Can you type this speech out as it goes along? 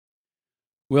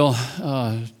Well,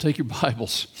 take your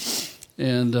Bibles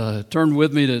and turn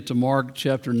with me to Mark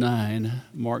chapter 9.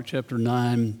 Mark chapter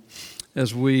 9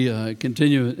 as we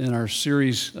continue in our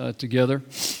series together.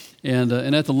 And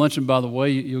at the luncheon, by the way,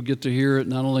 you'll get to hear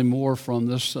not only more from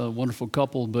this wonderful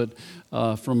couple, but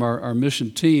from our mission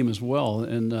team as well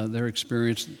and their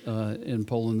experience in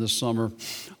Poland this summer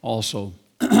also.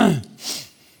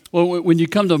 Well, when you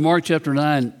come to Mark chapter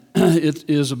 9, it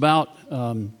is about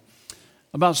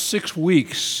 6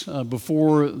 weeks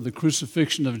before the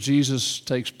crucifixion of Jesus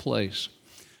takes place.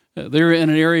 They're in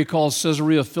an area called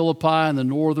Caesarea Philippi in the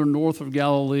north of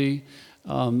Galilee.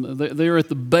 They're at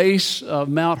the base of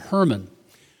Mount Hermon,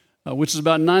 which is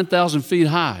about 9,000 feet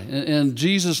high. And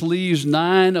Jesus leaves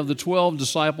 9 of the 12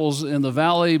 disciples in the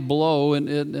valley below and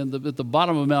at the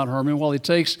bottom of Mount Hermon, while he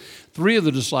takes 3 of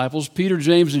the disciples, Peter,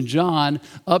 James, and John,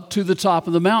 up to the top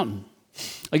of the mountain.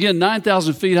 Again,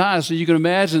 9,000 feet high, so you can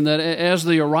imagine that as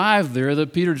they arrive there,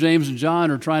 that Peter, James, and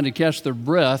John are trying to catch their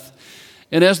breath.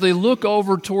 And as they look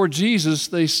over toward Jesus,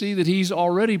 they see that he's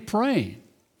already praying.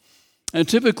 And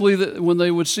typically, when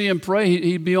they would see him pray,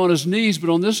 he'd be on his knees. But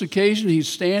on this occasion, he's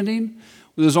standing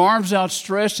with his arms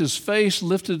outstretched, his face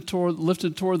lifted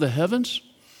toward the heavens.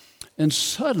 And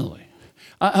suddenly,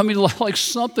 I mean, like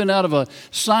something out of a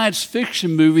science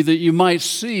fiction movie that you might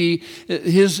see,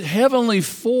 his heavenly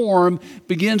form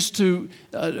begins to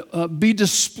be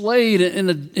displayed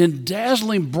in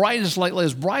dazzling brightness, like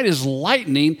as bright as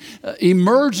lightning,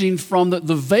 emerging from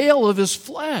the veil of his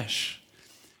flesh.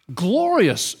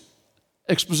 Glorious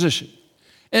exposition.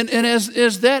 And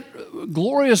as that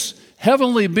glorious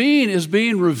heavenly being is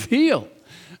being revealed,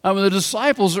 I mean, the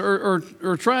disciples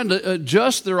are trying to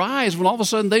adjust their eyes when all of a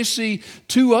sudden they see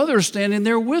 2 others standing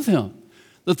there with him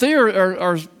that they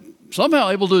are somehow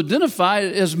able to identify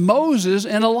as Moses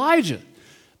and Elijah,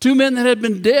 2 men that had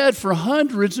been dead for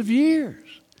hundreds of years.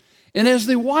 And as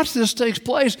they watch this take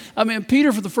place, I mean,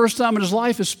 Peter, for the first time in his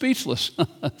life, is speechless.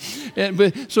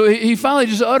 So he finally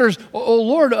just utters, "Oh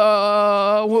Lord,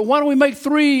 why don't we make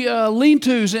 3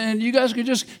 lean-tos and you guys can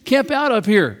just camp out up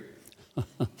here?"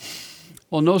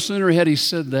 Well, no sooner had he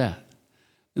said that,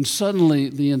 and suddenly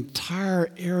the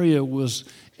entire area was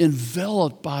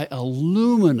enveloped by a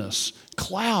luminous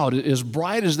cloud, as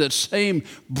bright as that same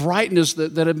brightness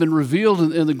that had been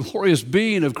revealed in the glorious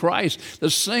being of Christ, the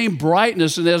same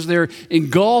brightness. And as they're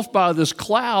engulfed by this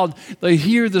cloud, they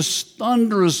hear this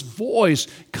thunderous voice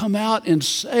come out and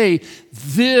say,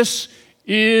 "This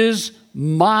is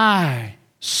my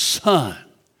son,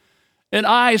 and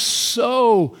I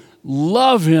so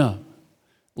love him.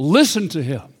 Listen to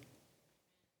him."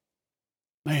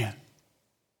 Man,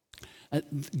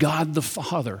 God the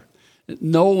Father,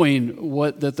 knowing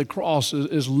that the cross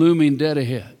is looming dead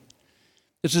ahead.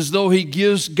 It's as though he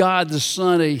gives God the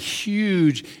Son a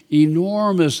huge,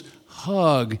 enormous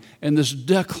hug and this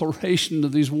declaration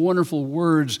of these wonderful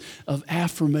words of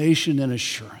affirmation and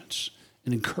assurance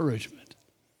and encouragement.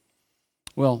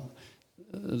 Well,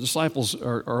 the disciples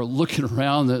are looking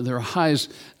around, their eyes,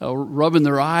 rubbing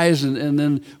their eyes, and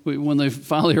then when they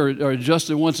finally are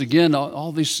adjusted once again,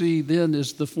 all they see then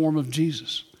is the form of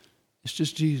Jesus. It's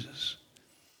just Jesus.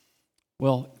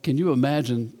 Well, can you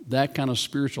imagine that kind of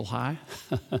spiritual high?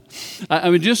 I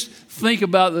mean, just think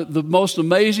about the most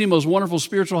amazing, most wonderful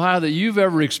spiritual high that you've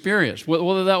ever experienced,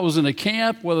 whether that was in a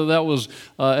camp, whether that was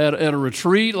at a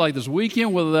retreat like this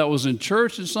weekend, whether that was in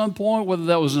church at some point, whether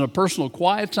that was in a personal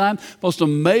quiet time. Most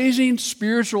amazing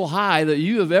spiritual high that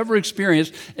you have ever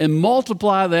experienced, and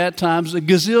multiply that times a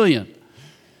gazillion.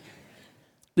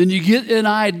 Then you get an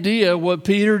idea what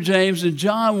Peter, James, and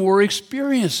John were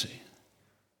experiencing.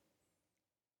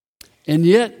 And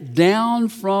yet, down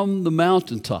from the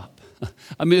mountaintop,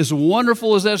 I mean, as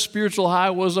wonderful as that spiritual high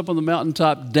was up on the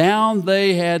mountaintop, down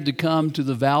they had to come to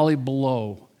the valley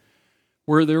below,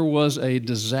 where there was a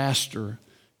disaster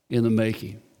in the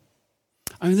making.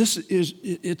 I mean,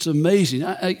 it's amazing.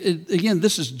 Again,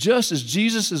 this is just as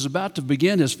Jesus is about to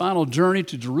begin his final journey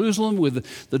to Jerusalem with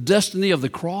the destiny of the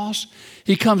cross.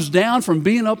 He comes down from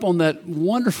being up on that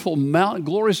wonderful mountain,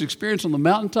 glorious experience on the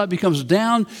mountaintop. He comes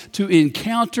down to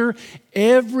encounter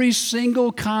every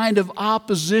single kind of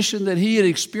opposition that he had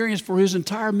experienced for his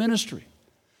entire ministry.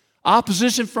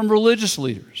 Opposition from religious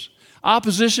leaders.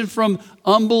 Opposition from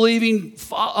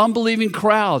unbelieving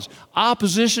crowds.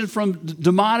 Opposition from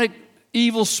demonic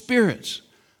evil spirits,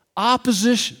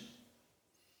 opposition.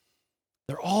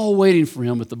 They're all waiting for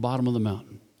him at the bottom of the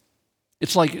mountain.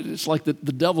 It's like the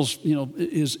devil's,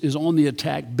 is on the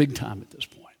attack big time at this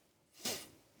point.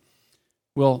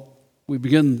 Well, we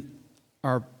begin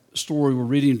our story we're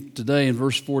reading today in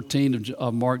verse 14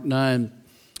 of Mark 9.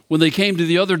 When they came to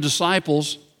the other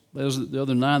disciples, Those the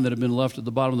other 9 that had been left at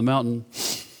the bottom of the mountain.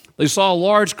 They saw a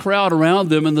large crowd around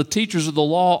them and the teachers of the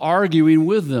law arguing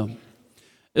with them.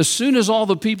 As soon as all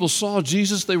the people saw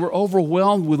Jesus, they were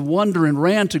overwhelmed with wonder and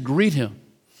ran to greet him.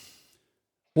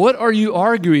 "What are you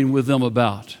arguing with them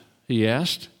about?" he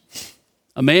asked.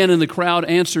 A man in the crowd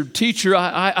answered, "Teacher,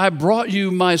 I brought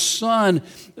you my son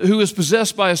who is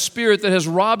possessed by a spirit that has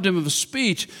robbed him of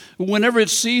speech. Whenever it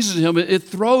seizes him, it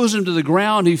throws him to the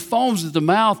ground. He foams at the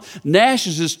mouth,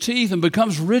 gnashes his teeth, and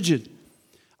becomes rigid.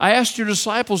 I asked your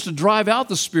disciples to drive out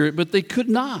the spirit, but they could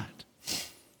not."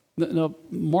 Now,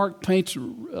 Mark paints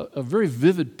a very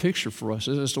vivid picture for us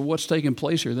as to what's taking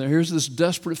place here. Here's this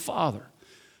desperate father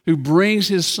who brings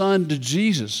his son to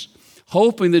Jesus,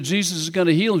 hoping that Jesus is going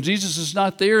to heal him. Jesus is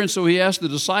not there, and so he asks the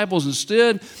disciples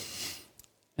instead,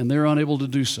 and they're unable to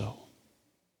do so.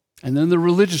 And then the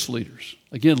religious leaders,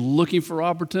 again, looking for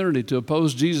opportunity to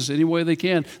oppose Jesus any way they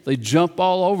can, they jump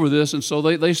all over this, and so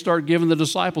they start giving the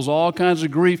disciples all kinds of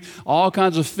grief, all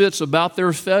kinds of fits about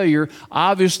their failure,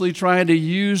 obviously trying to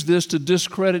use this to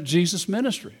discredit Jesus'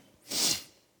 ministry.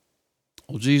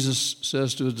 Well, Jesus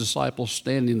says to his disciples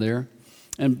standing there,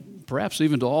 and perhaps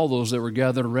even to all those that were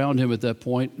gathered around him at that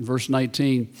point, in verse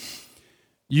 19,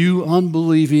 "You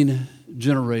unbelieving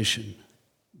generation,"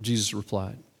 Jesus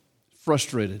replied,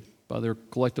 frustrated by their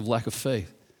collective lack of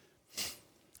faith.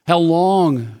 "How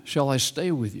long shall I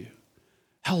stay with you?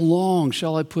 How long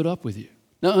shall I put up with you?"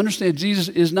 Now understand, Jesus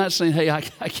is not saying, "Hey, I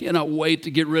cannot wait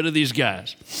to get rid of these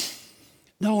guys."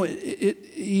 No,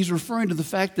 he's referring to the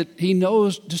fact that he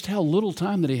knows just how little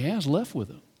time that he has left with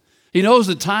them. He knows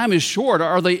that time is short.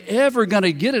 Are they ever going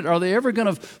to get it? Are they ever going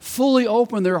to fully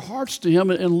open their hearts to him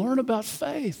and learn about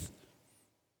faith?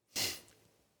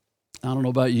 I don't know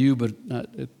about you, but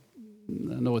I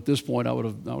know at this point I would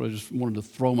have just wanted to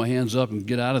throw my hands up and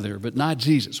get out of there, but not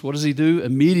Jesus. What does he do?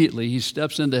 Immediately he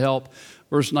steps in to help.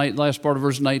 Last part of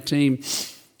verse 19,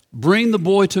 "Bring the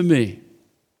boy to me."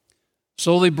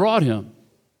 So they brought him.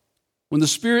 When the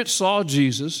spirit saw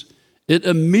Jesus, it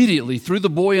immediately threw the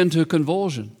boy into a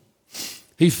convulsion.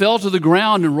 He fell to the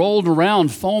ground and rolled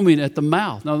around, foaming at the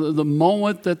mouth. Now, the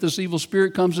moment that this evil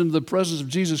spirit comes into the presence of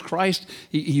Jesus Christ,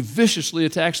 he viciously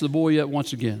attacks the boy yet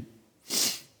once again.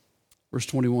 Verse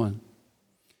 21,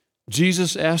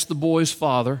 Jesus asked the boy's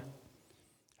father,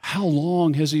 "How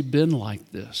long has he been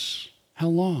like this? How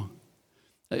long?"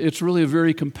 It's really a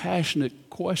very compassionate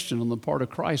question on the part of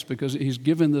Christ, because he's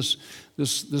given this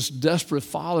desperate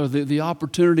father the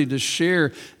opportunity to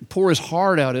share, pour his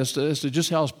heart out as to just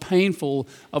how painful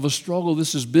of a struggle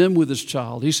this has been with his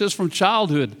child. He says, "From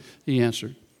childhood," he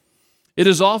answered. "It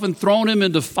has often thrown him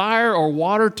into fire or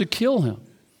water to kill him."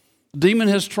 The demon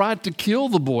has tried to kill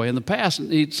the boy in the past,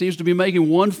 and he seems to be making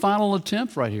one final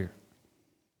attempt right here.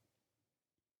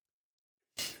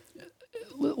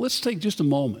 Let's take just a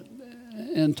moment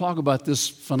and talk about this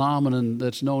phenomenon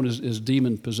that's known as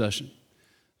demon possession.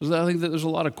 Because I think that there's a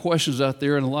lot of questions out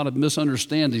there and a lot of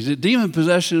misunderstandings. Demon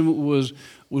possession was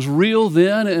real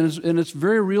then, and it's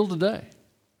very real today,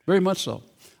 very much so.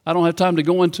 I don't have time to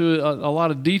go into a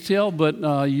lot of detail, but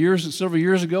several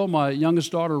years ago, my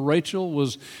youngest daughter, Rachel,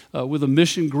 was with a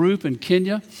mission group in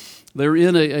Kenya. They were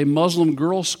in a Muslim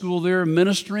girls' school there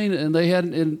ministering, and they had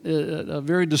a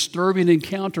very disturbing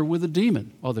encounter with a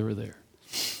demon while they were there.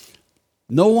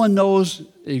 No one knows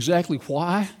exactly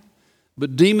why,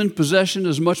 but demon possession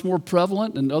is much more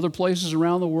prevalent in other places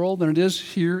around the world than it is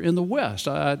here in the West.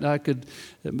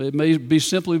 It may be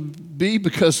simply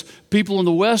because people in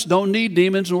the West don't need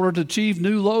demons in order to achieve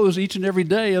new lows each and every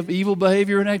day of evil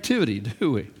behavior and activity,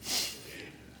 do we?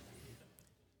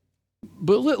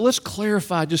 But let's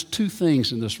clarify just two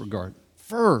things in this regard.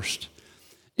 First,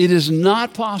 it is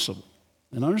not possible,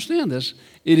 and understand this,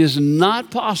 it is not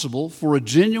possible for a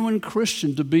genuine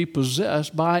Christian to be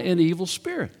possessed by an evil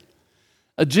spirit.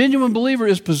 A genuine believer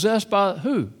is possessed by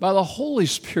who? By the Holy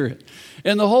Spirit.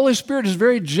 And the Holy Spirit is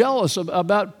very jealous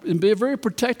about and very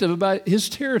protective about his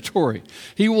territory.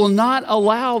 He will not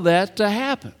allow that to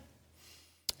happen.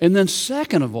 And then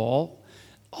second of all,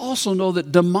 also know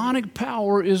that demonic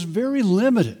power is very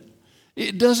limited.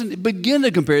 It doesn't begin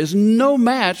to compare. It's no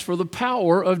match for the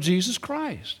power of Jesus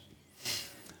Christ.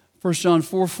 1 John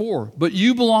 4:4, "But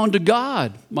you belong to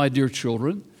God, my dear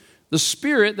children. The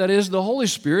Spirit, that is the Holy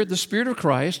Spirit, the Spirit of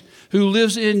Christ, who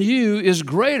lives in you is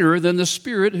greater than the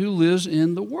spirit who lives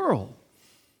in the world."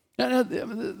 Now,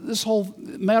 this whole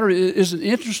matter is an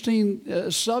interesting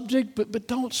subject, but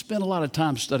don't spend a lot of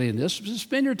time studying this. Just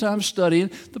spend your time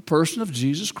studying the person of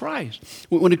Jesus Christ.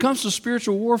 When it comes to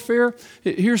spiritual warfare,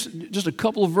 here's just a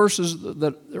couple of verses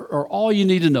that are all you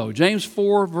need to know. James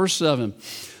 4, verse 7.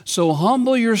 "So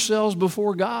humble yourselves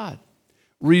before God.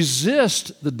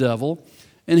 resist the devil,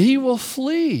 and he will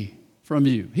flee from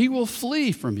you. He will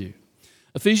flee from you.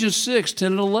 Ephesians 6,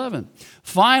 10 and 11.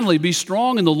 Finally, be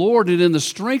strong in the Lord and in the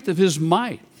strength of his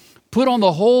might. Put on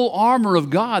the whole armor of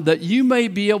God that you may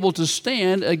be able to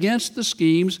stand against the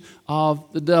schemes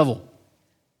of the devil.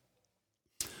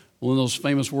 One of those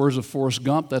famous words of Forrest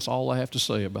Gump, that's all I have to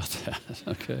say about that.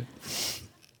 Okay.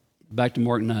 Back to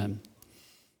Mark 9.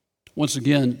 Once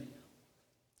again,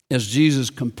 as Jesus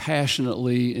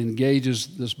compassionately engages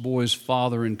this boy's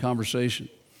father in conversation,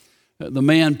 the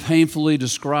man painfully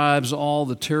describes all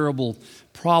the terrible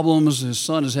problems his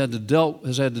son has had to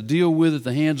deal with at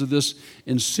the hands of this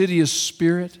insidious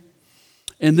spirit.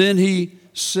 And then he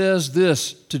says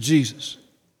this to Jesus: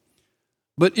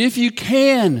 "But if you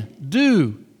can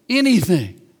do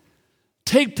anything,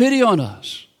 take pity on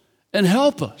us and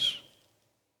help us."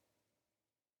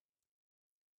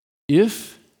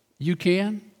 If you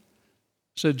can,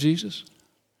 said Jesus.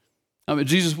 I mean,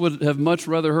 Jesus would have much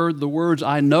rather heard the words,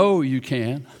 "I know you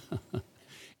can."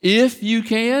 If you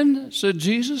can, said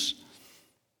Jesus.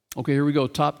 Okay, here we go.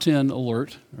 Top 10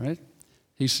 alert, right?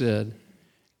 He said,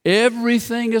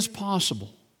 everything is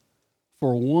possible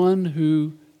for one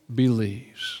who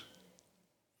believes.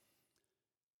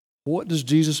 What does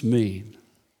Jesus mean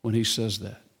when he says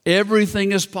that?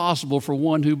 Everything is possible for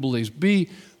one who believes. Be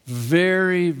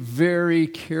very, very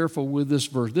careful with this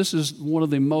verse. This is one of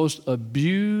the most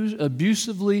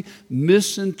abusively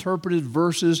misinterpreted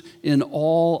verses in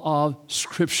all of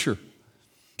Scripture.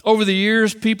 Over the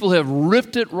years, people have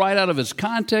ripped it right out of its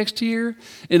context here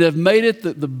and have made it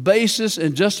the basis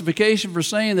and justification for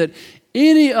saying that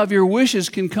any of your wishes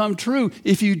can come true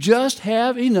if you just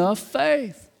have enough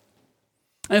faith.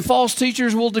 And false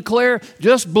teachers will declare,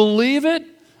 just believe it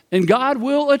and God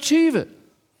will achieve it.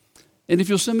 And if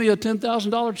you'll send me a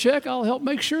 $10,000 check, I'll help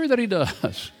make sure that he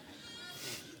does.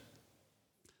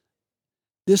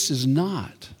 This is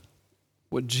not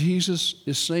what Jesus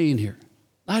is saying here.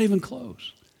 Not even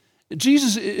close.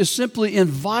 Jesus is simply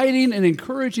inviting and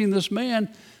encouraging this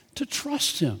man to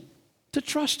trust him. To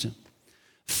trust him.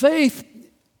 Faith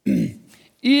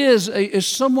is a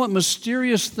somewhat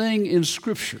mysterious thing in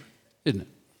Scripture, isn't it?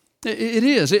 It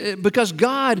is. Because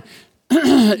God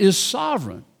is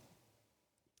sovereign.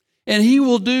 And he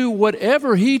will do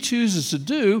whatever he chooses to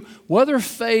do, whether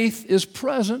faith is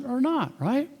present or not,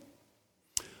 right?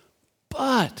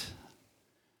 But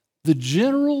the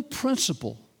general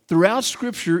principle throughout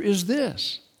Scripture is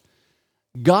this: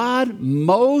 God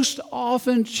most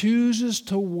often chooses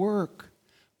to work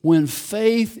when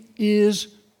faith is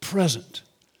present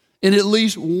in at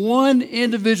least one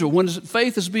individual, when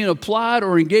faith is being applied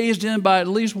or engaged in by at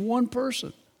least one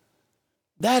person.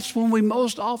 That's when we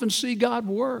most often see God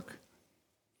work.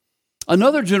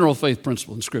 Another general faith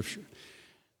principle in Scripture: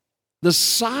 the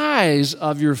size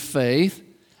of your faith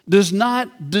does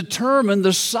not determine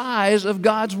the size of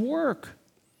God's work.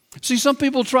 See, some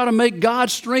people try to make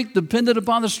God's strength dependent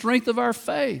upon the strength of our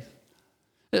faith.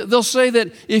 They'll say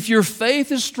that if your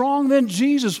faith is strong, then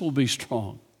Jesus will be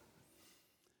strong.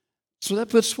 So that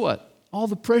puts what? All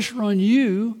the pressure on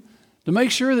you to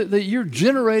make sure that you're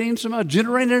somehow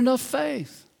generating enough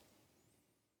faith.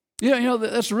 Yeah,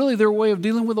 that's really their way of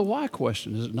dealing with the why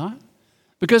question, is it not?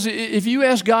 Because if you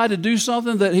ask God to do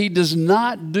something that he does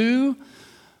not do,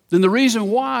 then the reason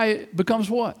why becomes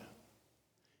what?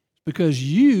 Because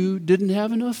you didn't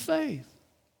have enough faith.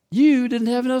 You didn't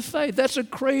have enough faith. That's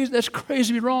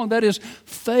crazy wrong. That is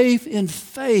faith in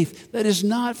faith. That is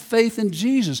not faith in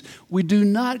Jesus. We do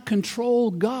not control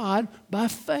God by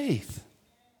faith.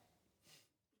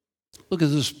 Look at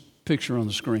this picture on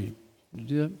the screen. Did you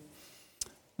do that?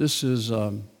 This is,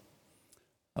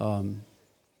 anybody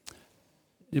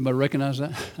recognize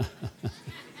that?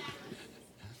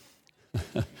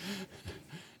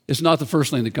 It's not the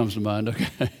first thing that comes to mind,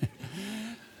 okay?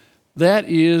 That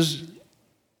is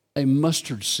a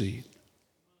mustard seed.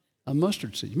 A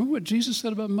mustard seed. Remember what Jesus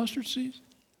said about mustard seeds?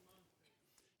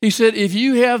 He said, if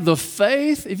you have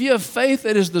faith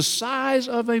that is the size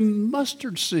of a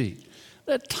mustard seed,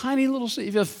 that tiny little seed,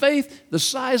 if you have faith the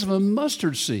size of a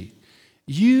mustard seed,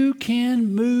 you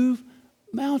can move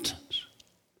mountains.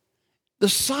 The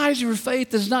size of your faith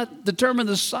does not determine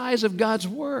the size of God's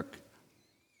work.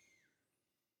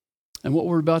 And what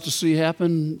we're about to see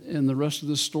happen in the rest of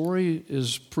this story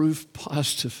is proof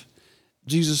positive.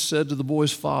 Jesus said to the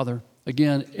boy's father,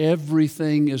 again,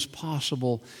 everything is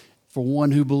possible for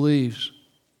one who believes.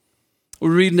 We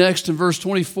read next in verse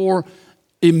 24,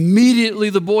 immediately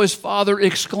the boy's father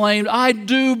exclaimed, I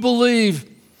do believe.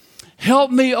 Help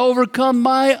me overcome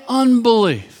my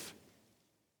unbelief.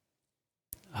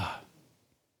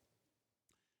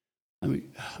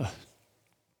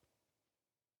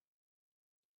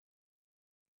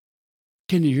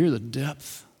 Can you hear the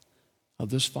depth of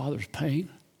this father's pain?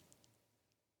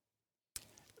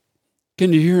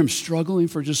 Can you hear him struggling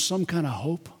for just some kind of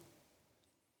hope?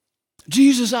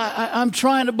 Jesus, I'm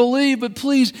trying to believe, but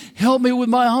please help me with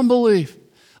my unbelief.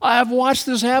 I have watched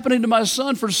this happening to my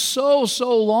son for so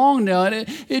long now, and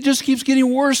it just keeps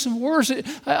getting worse and worse.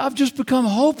 I've just become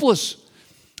hopeless.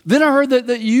 Then I heard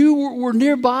that you were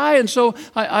nearby, and so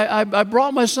I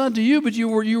brought my son to you, but you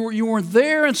weren't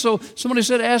there. And so somebody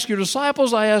said, ask your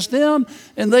disciples. I asked them,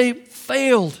 and they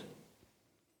failed.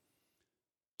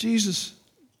 Jesus,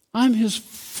 I'm his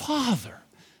father.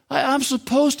 I'm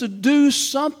supposed to do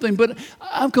something, but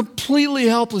I'm completely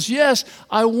helpless. Yes,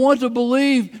 I want to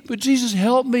believe, but Jesus,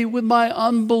 help me with my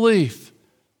unbelief.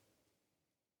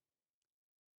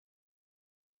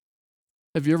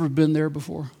 Have you ever been there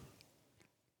before?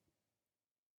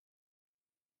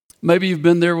 Maybe you've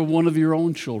been there with one of your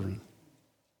own children.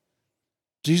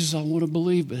 Jesus, I want to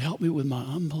believe, but help me with my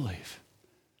unbelief.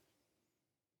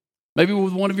 Maybe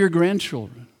with one of your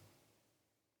grandchildren.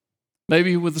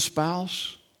 Maybe with a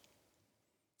spouse.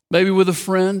 Maybe with a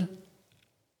friend.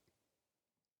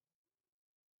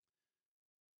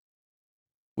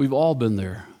 We've all been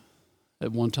there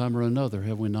at one time or another,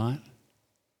 have we not?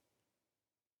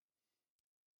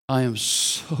 I am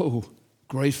so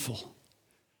grateful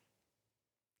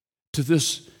to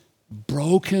this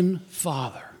broken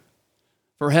Father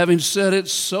for having said it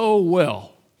so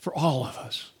well for all of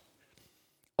us.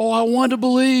 Oh, I want to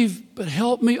believe, but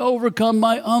help me overcome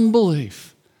my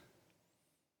unbelief.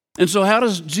 And so how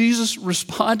does Jesus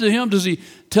respond to him? Does he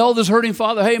tell this hurting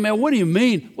father, hey man, what do you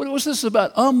mean? What's this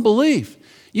about unbelief?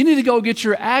 You need to go get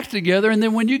your act together, and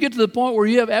then when you get to the point where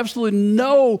you have absolutely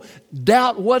no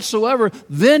doubt whatsoever,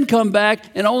 then come back,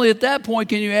 and only at that point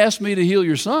can you ask me to heal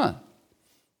your son.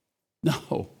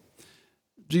 No.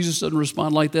 Jesus doesn't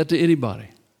respond like that to anybody.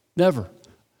 Never.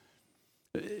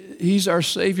 He's our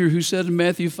Savior who said in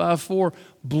Matthew 5:4,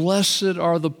 blessed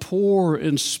are the poor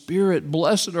in spirit.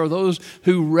 Blessed are those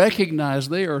who recognize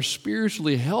they are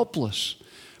spiritually helpless,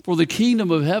 for the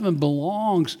kingdom of heaven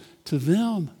belongs to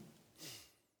them.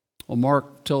 Well,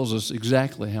 Mark tells us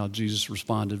exactly how Jesus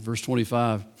responded. Verse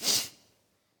 25,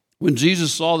 when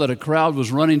Jesus saw that a crowd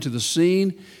was running to the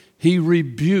scene, he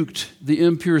rebuked the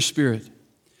impure spirit.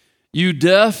 You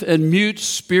deaf and mute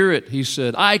spirit, he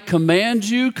said, I command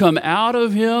you, come out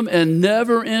of him and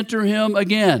never enter him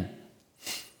again.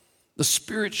 The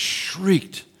spirit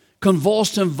shrieked,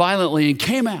 convulsed him violently, and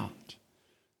came out.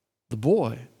 The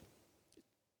boy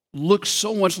looked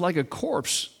so much like a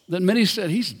corpse that many said,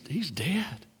 he's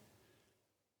dead.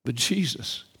 But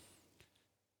Jesus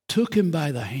took him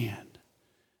by the hand,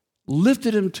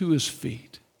 lifted him to his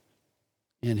feet,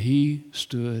 and he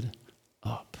stood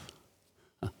up.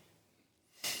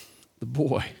 The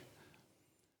boy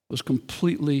was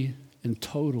completely and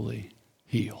totally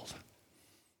healed.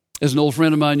 As an old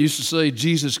friend of mine used to say,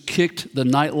 Jesus kicked the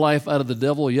nightlife out of the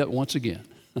devil yet once again.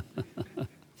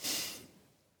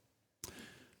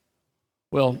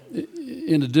 Well,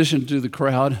 in addition to the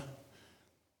crowd,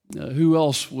 who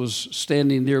else was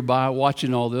standing nearby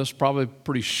watching all this? Probably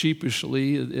pretty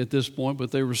sheepishly at this point,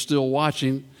 but they were still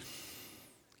watching.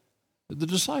 The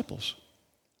disciples.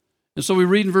 And so we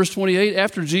read in verse 28,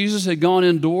 after Jesus had gone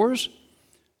indoors,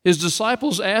 his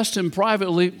disciples asked him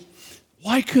privately,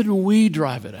 why couldn't we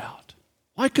drive it out?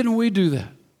 Why couldn't we do that?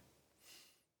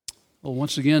 Well,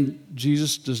 once again,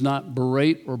 Jesus does not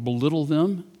berate or belittle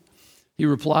them. He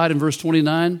replied in verse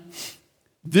 29,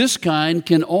 this kind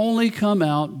can only come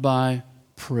out by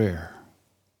prayer.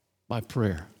 By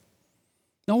prayer.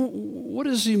 Now, what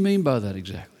does he mean by that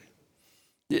exactly?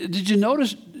 Did you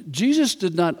notice Jesus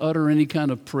did not utter any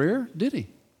kind of prayer, did he?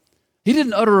 He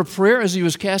didn't utter a prayer as he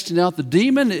was casting out the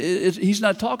demon. He's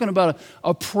not talking about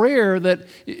a prayer that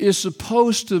is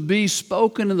supposed to be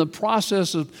spoken in the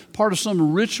process of part of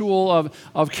some ritual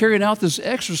of carrying out this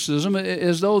exorcism,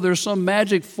 as though there's some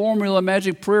magic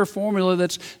prayer formula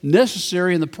that's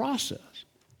necessary in the process.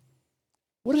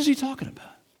 What is he talking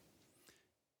about?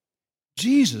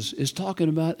 Jesus is talking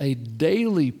about a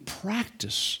daily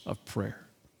practice of prayer.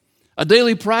 A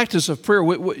daily practice of prayer.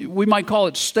 We might call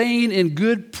it staying in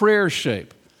good prayer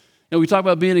shape. And we talk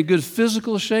about being in good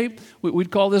physical shape. We'd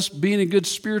call this being in good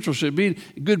spiritual shape, being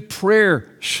in good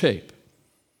prayer shape.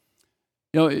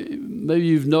 You know, maybe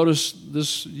you've noticed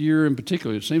this year in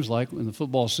particular, it seems like in the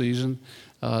football season,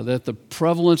 that the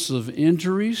prevalence of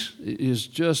injuries is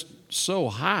just so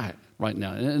high right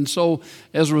now. And so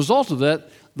as a result of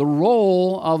that, the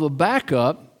role of a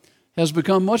backup has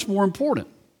become much more important.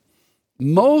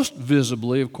 Most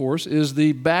visibly, of course, is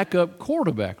the backup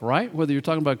quarterback, right? Whether you're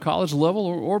talking about college level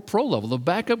or pro level, the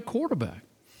backup quarterback.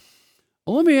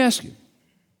 Well, let me ask you,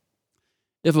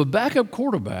 If a backup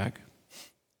quarterback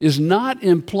is not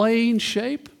in playing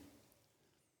shape,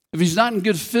 if he's not in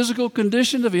good physical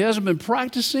condition, if he hasn't been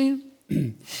practicing,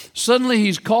 suddenly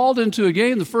he's called into a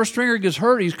game, the first stringer gets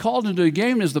hurt, he's called into a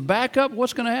game as the backup,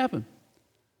 what's going to happen?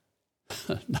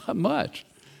 Not much.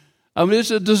 I mean,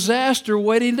 it's a disaster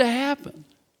waiting to happen.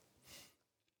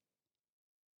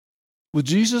 With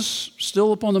Jesus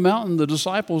still up on the mountain, the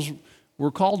disciples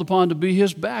were called upon to be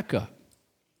his backup,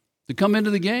 to come into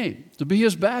the game, to be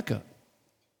his backup.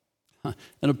 And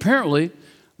apparently,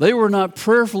 they were not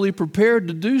prayerfully prepared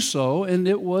to do so, and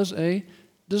it was a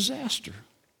disaster.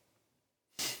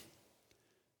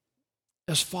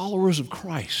 As followers of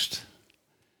Christ,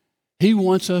 he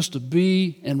wants us to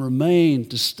be and remain,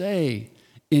 to stay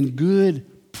in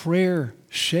good prayer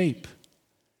shape.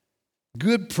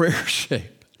 Good prayer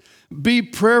shape. Be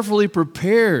prayerfully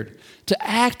prepared to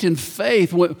act in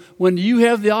faith when you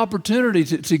have the opportunity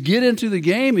to get into the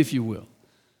game, if you will.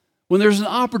 When there's an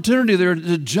opportunity there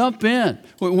to jump in.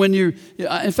 When you're,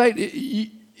 in fact,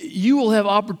 you will have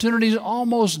opportunities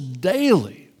almost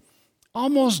daily,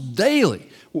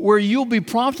 where you'll be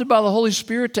prompted by the Holy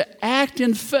Spirit to act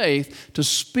in faith, to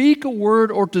speak a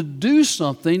word or to do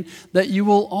something that you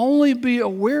will only be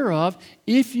aware of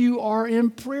if you are in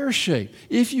prayer shape,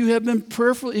 if you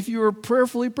are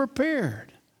prayerfully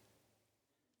prepared.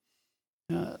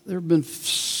 There have been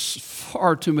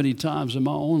far too many times in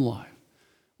my own life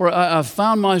where I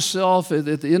found myself at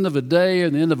the end of a day,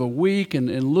 at the end of a week,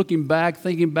 and looking back,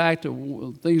 thinking back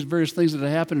to various things that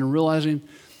had happened, and realizing,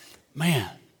 man,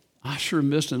 I sure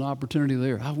missed an opportunity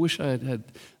there. I wish I had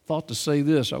thought to say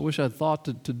this. I wish I had thought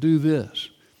to do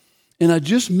this. And I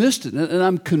just missed it. And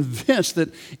I'm convinced that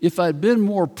if I'd been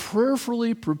more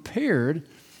prayerfully prepared,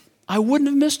 I wouldn't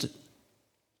have missed it.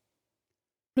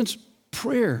 Friends,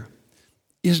 prayer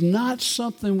is not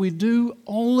something we do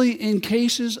only in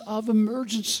cases of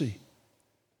emergency.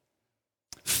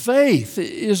 Faith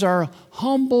is our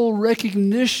humble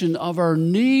recognition of our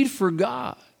need for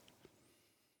God.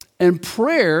 And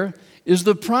prayer is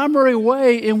the primary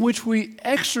way in which we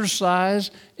exercise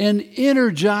and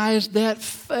energize that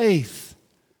faith.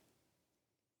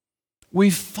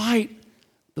 We fight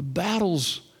the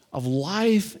battles of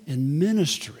life and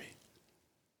ministry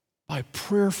by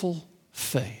prayerful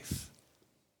faith.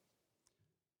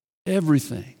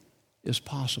 Everything is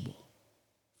possible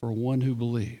for one who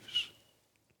believes.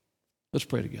 Let's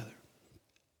pray together.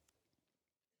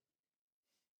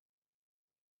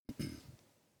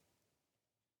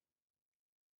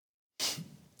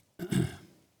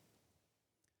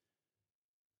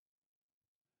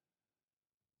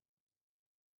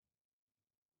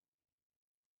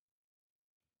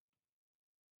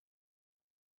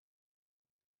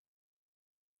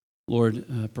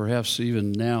 Lord, perhaps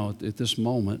even now at this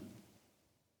moment,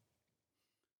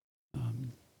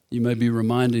 you may be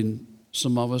reminding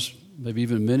some of us, maybe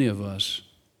even many of us,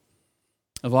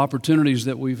 of opportunities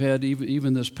that we've had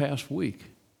even this past week,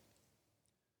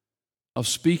 of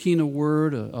speaking a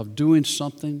word, of doing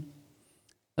something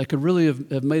that could really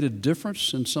have made a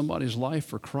difference in somebody's life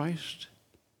for Christ.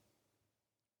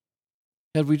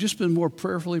 Had we just been more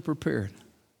prayerfully prepared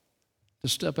to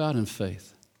step out in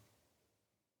faith?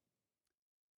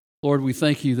 Lord, we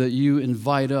thank you that you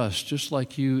invite us, just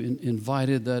like you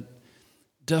invited that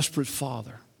desperate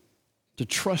father, to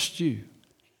trust you.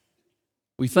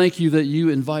 We thank you that you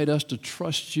invite us to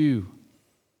trust you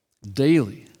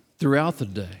daily, throughout the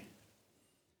day,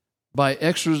 by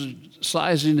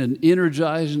exercising and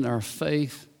energizing our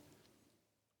faith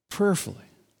prayerfully.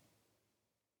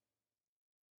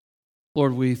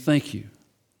 Lord, we thank you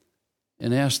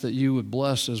and ask that you would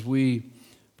bless as we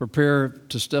prepare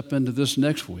to step into this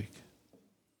next week,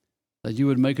 that you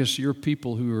would make us your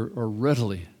people who are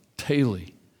readily,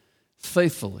 daily,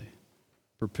 faithfully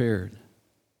prepared.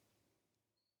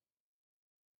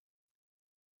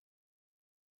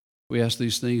 We ask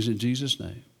these things in Jesus'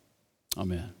 name.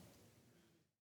 Amen.